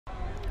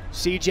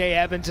C.J.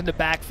 Evans in the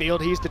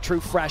backfield. He's the true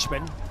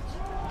freshman.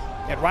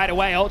 And right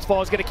away,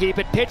 Holtzfall is going to keep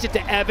it. Pitch it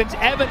to Evans.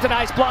 Evans, a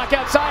nice block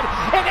outside.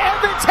 And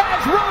Evans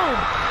has room.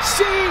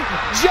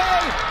 C.J.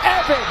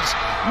 Evans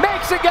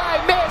makes a guy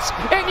miss.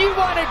 And you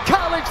wanted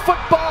college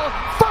football.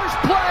 First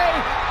play,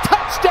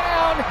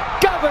 touchdown,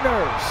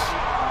 Governors.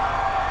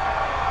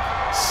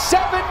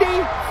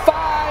 75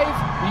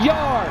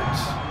 yards.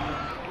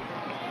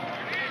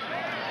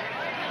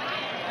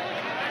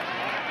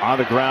 On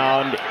the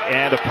ground,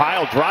 and a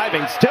pile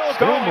driving, still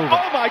going.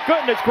 Oh my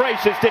goodness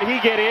gracious, did he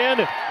get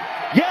in?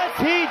 Yes,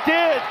 he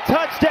did.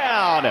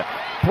 Touchdown,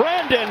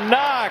 Brendan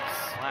Knox.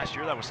 Last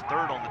year, that was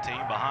third on the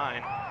team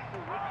behind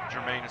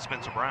Jermaine and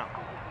Spencer Brown.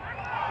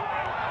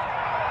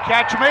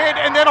 Catch made,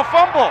 and then a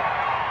fumble.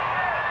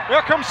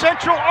 Here comes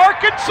Central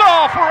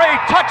Arkansas for a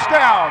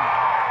touchdown.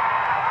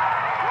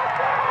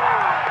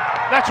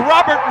 That's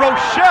Robert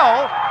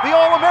Rochelle, the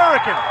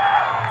All-American.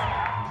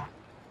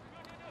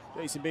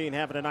 Jason Bean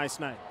having a nice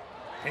night.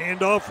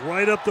 Handoff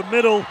right up the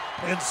middle,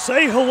 and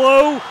say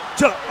hello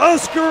to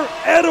Oscar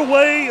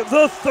Attaway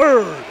the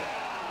third.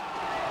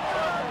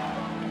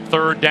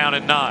 3rd down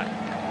and 9.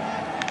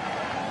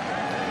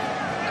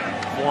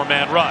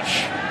 4-man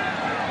rush.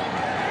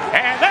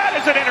 And that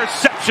is an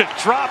interception.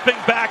 Dropping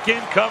back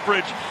in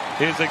coverage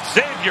is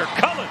Xavier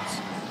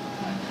Cullins.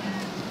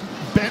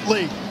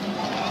 Bentley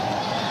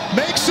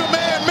makes a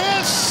man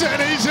miss,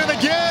 and he's in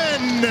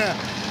again.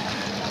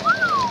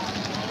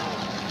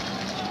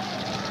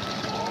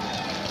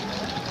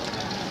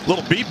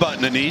 Little B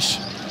button, Anish.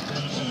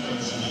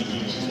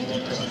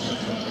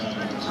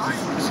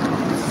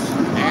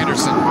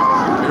 Anderson.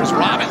 Here's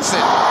Robinson.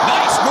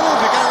 Nice move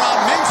to get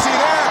around Mincy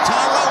there.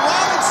 Tyrell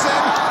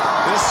Robinson.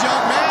 This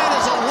young man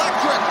is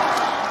electric.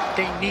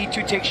 They need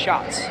to take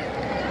shots.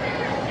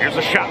 Here's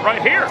a shot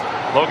right here.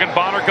 Logan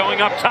Bonner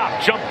going up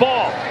top. Jump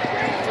ball.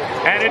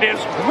 And it is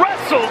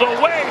wrestled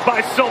away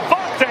by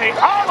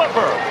Sylvante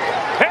Oliver.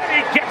 And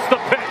he gets the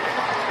pick.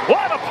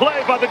 What a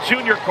play by the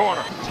junior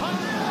corner.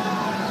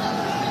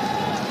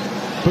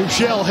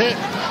 Buechele hit.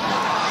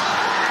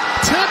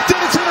 Tipped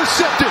and it's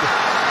intercepted.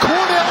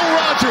 Cornell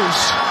Rogers.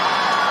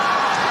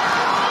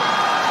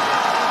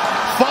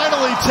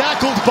 Finally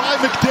tackled by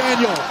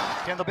McDaniel.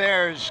 Can the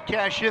Bears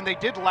cash in? They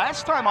did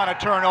last time on a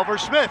turnover.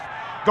 Smith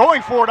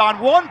going for it on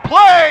one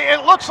play.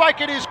 It looks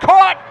like it is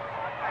caught.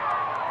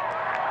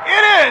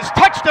 It is.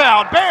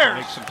 Touchdown, Bears.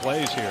 Make some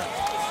plays here.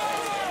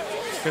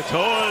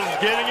 Katoa's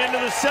getting into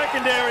the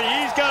secondary.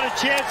 He's got a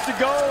chance to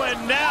go,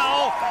 and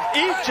now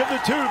each of the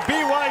two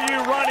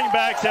BYU running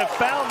backs have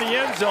found the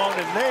end zone,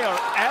 and they are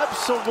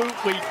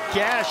absolutely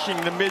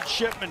gashing the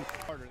midshipmen.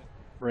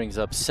 Brings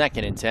up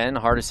 2nd and 10.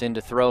 Hardison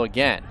to throw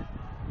again.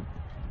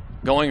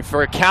 Going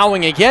for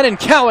Cowing again, and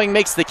Cowing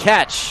makes the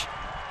catch.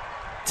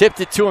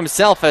 Tipped it to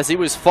himself as he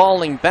was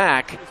falling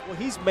back. Well,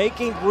 he's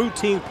making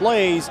routine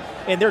plays,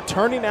 and they're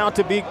turning out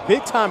to be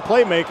big-time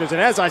playmakers. And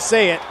as I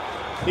say it,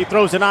 he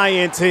throws an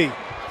INT.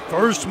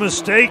 First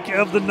mistake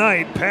of the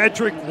night,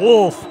 Patrick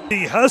Wolf.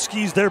 The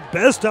Huskies, their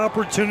best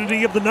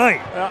opportunity of the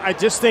night. I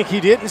just think he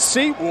didn't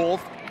see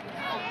Wolf.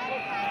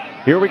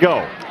 Here we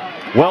go.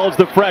 Wells,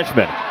 the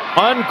freshman,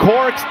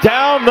 uncorks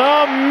down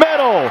the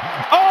middle.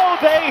 Oh,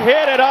 they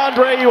hit it,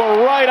 Andre. You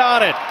were right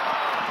on it.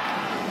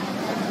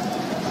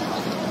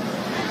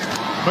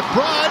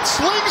 McBride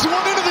slings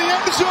one into the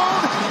end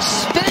zone.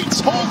 Spates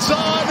holds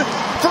on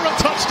for a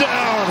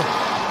touchdown.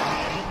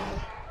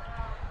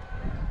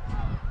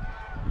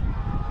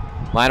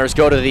 Liners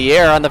go to the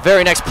air on the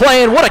very next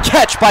play, and what a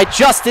catch by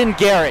Justin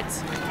Garrett.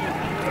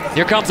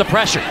 Here comes the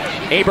pressure.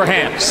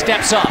 Abraham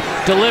steps up,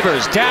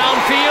 delivers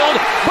downfield.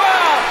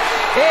 Wow!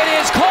 It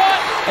is caught,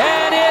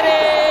 and it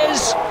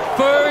is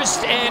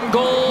 1st and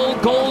goal,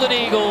 Golden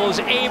Eagles.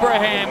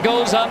 Abraham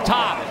goes up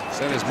top.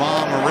 Said his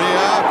mom,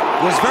 Maria,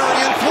 was very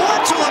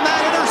influential in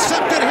that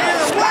intercepted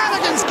here.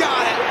 Radigan's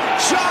got it.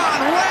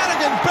 Sean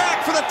Radigan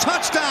back for the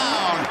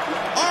touchdown.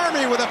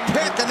 Army with a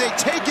pick, and they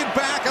take it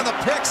back on the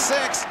pick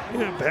 6.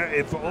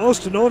 If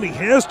Austin only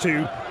has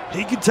to,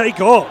 he can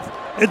take off.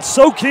 And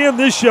so can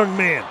this young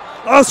man,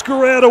 Oscar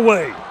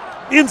Attaway.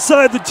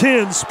 Inside the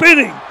 10,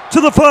 spinning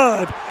to the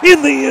 5,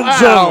 in the end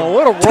zone.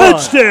 What a run.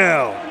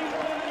 Touchdown.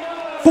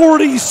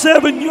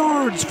 47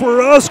 yards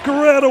for Oscar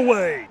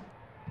Attaway.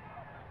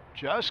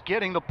 Just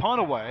getting the punt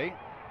away.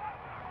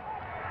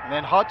 And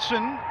then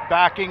Hudson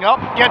backing up,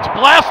 gets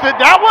blasted.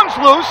 That one's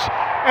loose,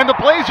 and the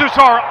Blazers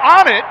are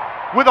on it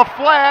with a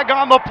flag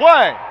on the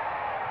play.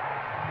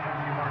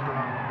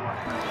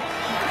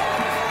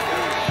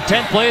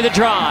 10th play of the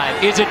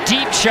drive is a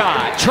deep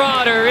shot.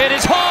 Trotter, it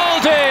is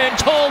Holden.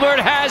 Tolbert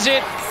has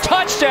it.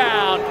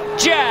 Touchdown,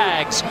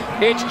 Jags.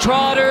 It's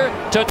Trotter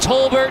to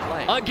Tolbert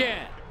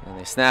again. And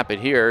they snap it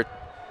here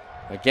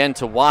again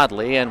to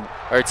Wadley,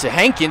 or to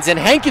Hankins, and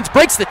Hankins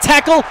breaks the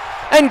tackle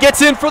and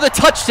gets in for the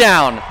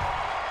touchdown.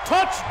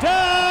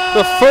 Touchdown!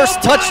 The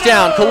first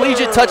touchdown,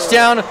 collegiate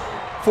touchdown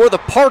for the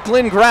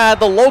Parkland grad,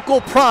 the local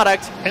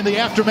product. In the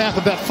aftermath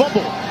of that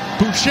fumble,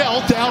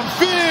 Buechele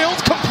downfield,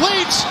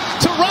 complete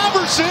to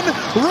Robertson,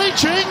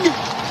 reaching,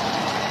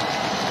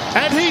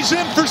 and he's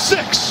in for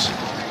 6.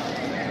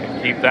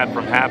 keep that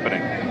from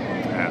happening,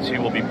 as he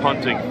will be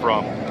punting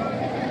from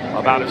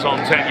about his own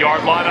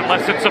 10-yard line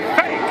unless it's a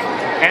fake,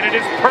 and it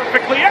is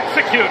perfectly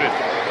executed.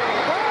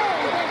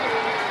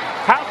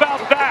 How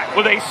about that?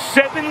 With a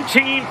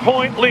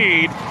 17-point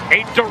lead,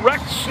 a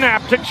direct snap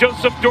to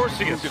Joseph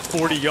Dorcius.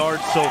 40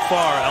 yards so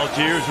far.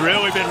 Allgeier's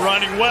really been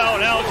running well,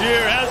 and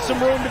Allgeier has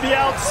some room to the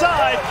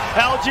outside.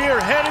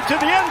 Allgeier headed to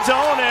the end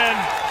zone, and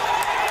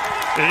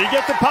did he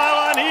get the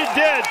pylon? He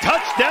did.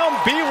 Touchdown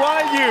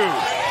BYU.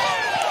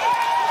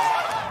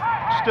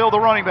 Still the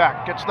running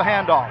back, gets the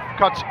handoff,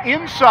 cuts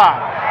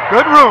inside,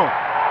 good room,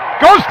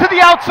 goes to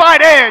the outside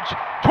edge,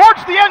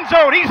 towards the end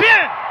zone, he's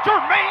in,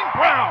 Jermaine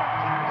Brown.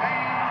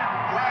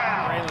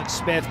 Braylon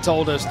Smith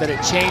told us that it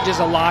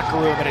changes a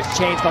locker room, and it's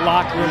changed the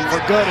locker room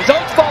for good. As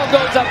Oatsfall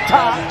goes up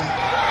top,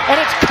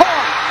 and it's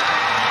caught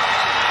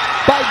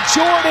by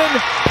Jordan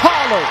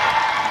Pollard.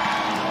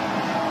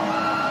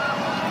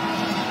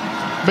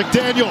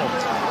 McDaniel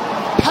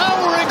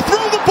powering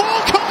through, the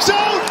ball comes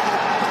out,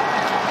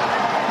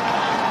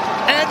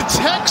 and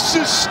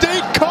Texas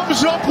State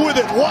comes up with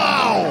it.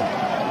 Wow!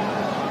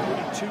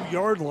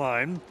 42-yard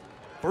line.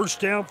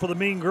 First down for the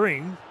Mean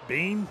Green.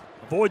 Bean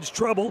avoids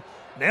trouble.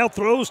 Now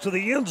throws to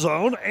the end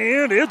zone,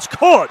 and it's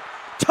caught.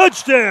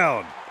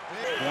 Touchdown!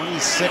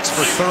 26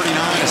 for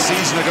 39 a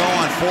season ago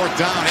on fourth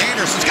down.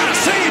 Anderson's got a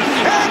seam.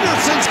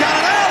 Anderson's got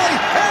an alley.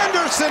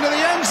 Anderson to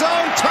the end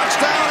zone.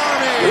 Touchdown,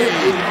 Army.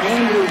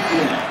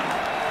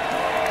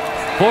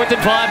 4th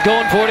and 5,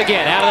 going for it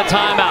again. Out of the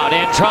timeout,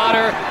 and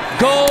Trotter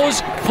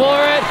goes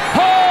for it.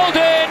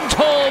 Holden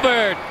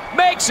Tolbert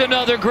makes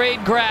another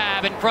great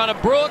grab in front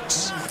of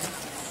Brooks.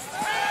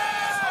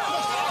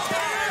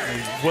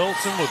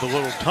 Wilson with a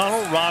little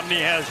tunnel. Romney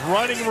has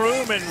running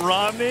room, and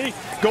Romney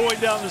going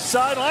down the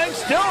sideline,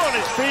 still on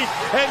his feet,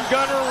 and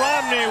Gunnar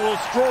Romney will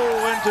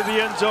stroll into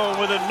the end zone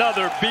with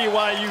another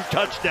BYU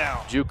touchdown.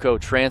 JUCO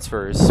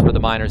transfers for the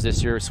Miners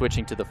this year,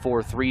 switching to the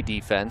 4-3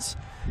 defense.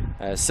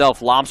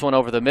 Self lobs one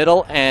over the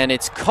middle, and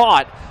it's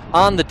caught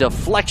on the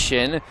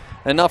deflection.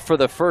 Enough for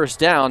the first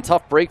down.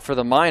 Tough break for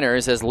the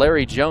Miners as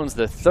Larry Jones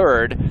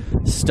III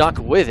stuck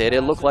with it.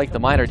 It looked like the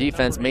Miner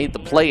defense made the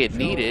play it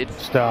needed.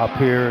 Stop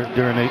here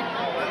during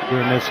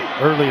this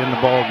early in the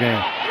ball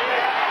game.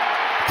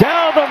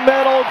 Down the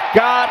middle,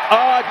 got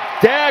a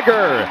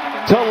dagger.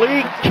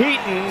 Talik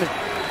Keaton.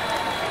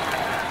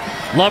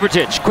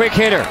 Lumbertich, quick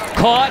hitter,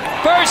 caught,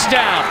 first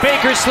down.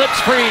 Baker slips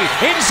free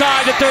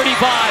inside the 35.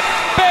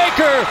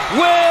 Baker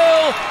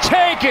will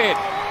take it.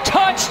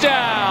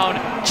 Touchdown,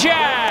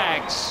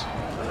 Jags.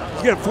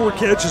 He's got 4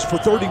 catches for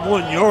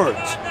 31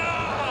 yards.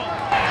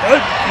 But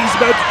he's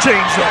about to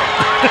change that.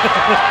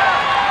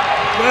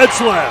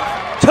 Retzlaff,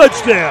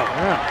 touchdown.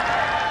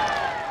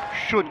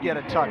 Should get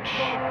a touch.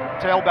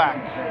 Tailback.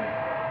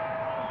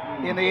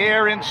 In the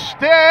air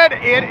instead,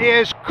 it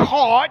is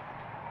caught.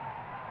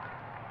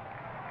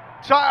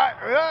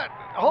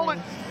 Hold it.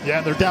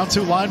 Yeah, they're down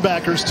 2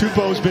 linebackers.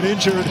 Tupou's been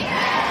injured.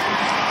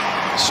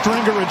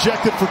 Stringer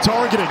ejected for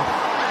targeting.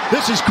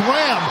 This is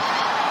Graham.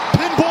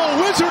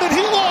 Pinball wizard, and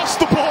he lost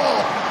the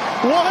ball.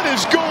 What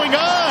is going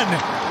on?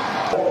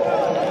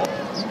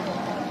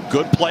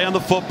 Good play on the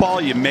football.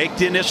 You make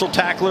the initial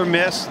tackler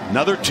miss,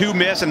 another 2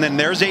 miss, and then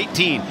there's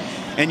 18.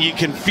 And you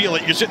can feel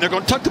it. You're sitting there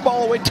going, tuck the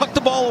ball away, tuck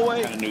the ball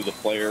away. I knew the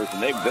players,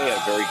 and they had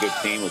a very good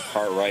team with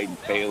Cartwright and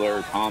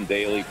Taylor, Tom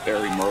Daly,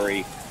 Terry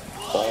Murray,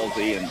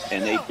 Ballsy,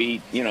 and they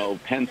beat,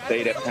 Penn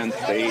State at Penn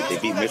State. They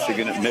beat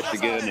Michigan at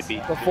Michigan. They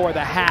beat before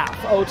the half.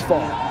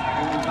 Oatsfall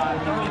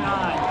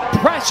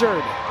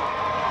pressured,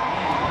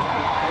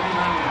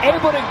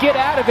 able to get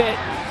out of it,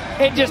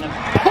 and just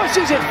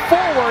pushes it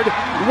forward.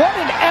 What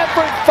an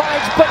effort,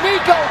 finds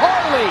Benico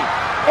Harley,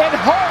 and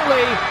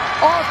Harley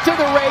off to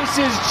the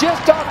races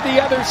just off the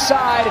other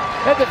side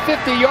at the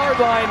 50-yard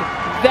line.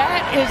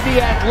 That is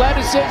the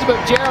athleticism of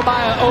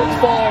Jeremiah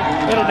Oatsfall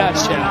in a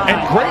nutshell. And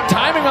great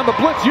timing on the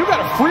blitz. You got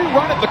a free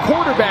run at the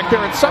quarterback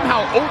there, and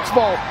somehow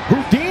Oatsfall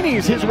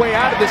Houdinis his way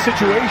out of the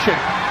situation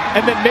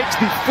and then makes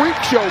the freak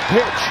show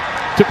pitch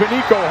to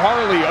Benico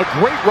Harley. A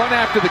great run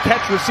after the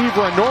catch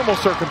receiver in normal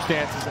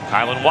circumstances.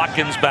 Kylan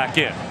Watkins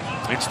back in.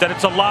 Instead,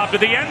 it's a lob to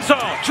the end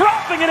zone.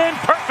 Dropping it in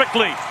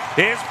perfectly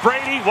is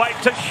Brady White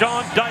to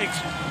Sean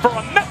Dykes for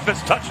a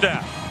Memphis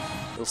touchdown.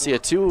 You'll see a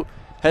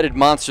two-headed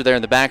monster there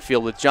in the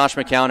backfield with Josh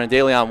McCown and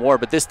DeLeon Ward,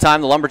 but this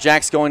time the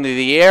Lumberjacks going to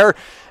the air,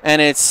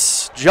 and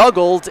it's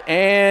juggled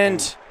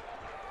and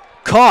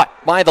caught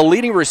by the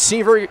leading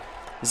receiver,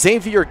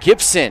 Xavier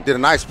Gibson. Did a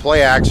nice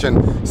play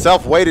action,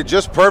 self-weighted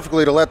just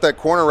perfectly to let that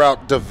corner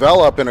route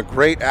develop, in a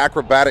great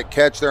acrobatic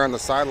catch there on the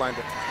sideline.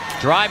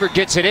 Driver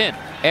gets it in,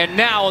 and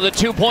now the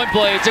 2-point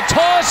play. It's a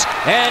toss,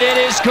 and it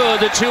is good.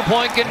 The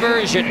 2-point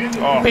conversion.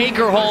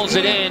 Baker holds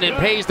it in and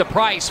pays the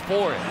price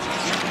for it.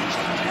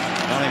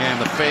 Cunningham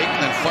the fake,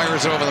 then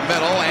fires over the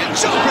middle, and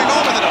jumping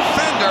over the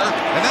defender,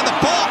 and then the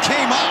ball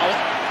came out.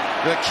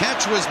 The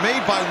catch was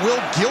made by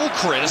Will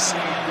Gilchrist.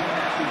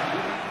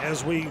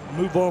 As we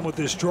move on with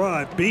this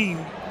drive,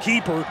 Bean,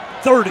 keeper,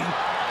 30,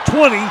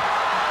 20,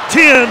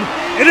 10,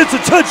 and it's a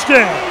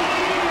touchdown.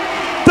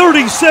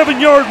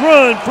 37-yard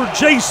run for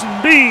Jason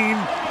Bean.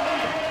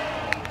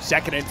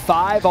 2nd and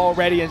 5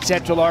 already in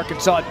Central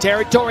Arkansas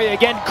territory.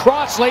 Again,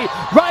 Crossley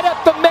right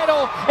up the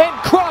middle, and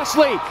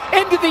Crossley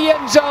into the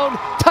end zone.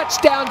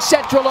 Touchdown,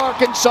 Central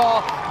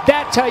Arkansas.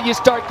 That's how you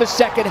start the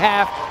second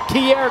half.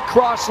 Kier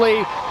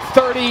Crossley,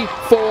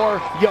 34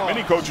 yards.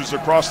 Many coaches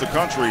across the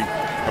country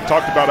have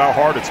talked about how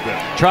hard it's been.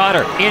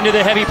 Trotter into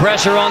the heavy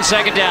pressure on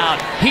 2nd down.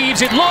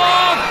 Heaves it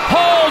long.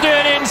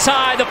 Holden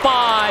inside the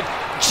 5.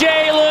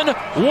 Jalen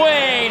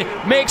Wayne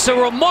makes a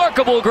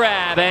remarkable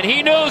grab, and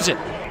he knows it.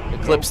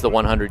 Eclipse the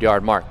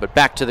 100-yard mark, but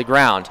back to the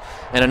ground.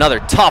 And another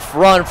tough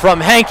run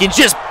from Hankins,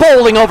 just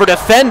bowling over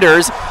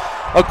defenders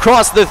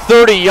across the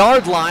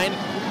 30-yard line.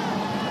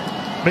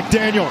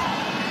 McDaniel,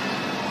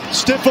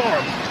 stiff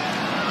arm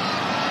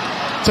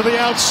to the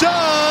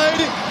outside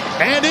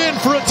and in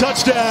for a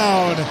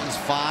touchdown. He's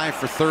 5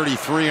 for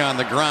 33 on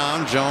the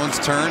ground. Jones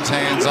turns,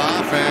 hands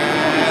off,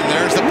 and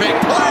there's the big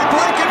play.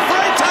 Breaking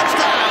free,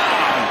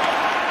 touchdown!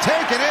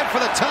 Taken in for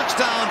the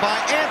touchdown by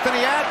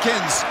Anthony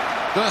Atkins,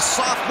 the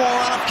sophomore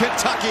out of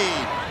Kentucky.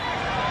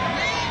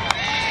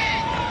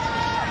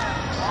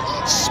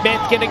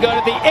 Smith going to go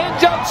to the end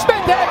zone.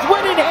 Smith has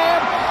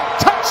Whittingham.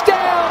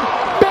 Touchdown,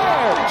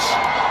 Bears.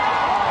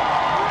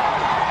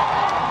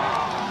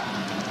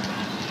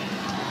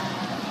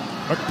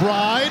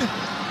 McBride,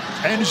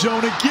 end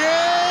zone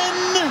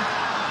again.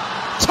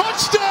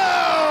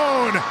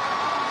 Touchdown!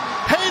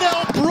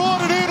 Haydel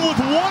brought it in with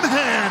one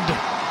hand.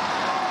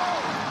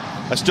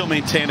 I still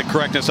maintain the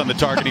correctness on the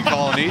targeting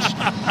call, Anish.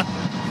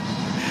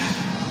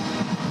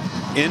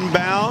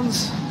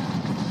 Inbounds.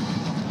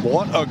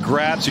 What a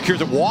grab.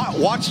 Secures it.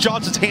 Watch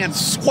Johnson's hand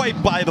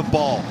swipe by the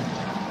ball.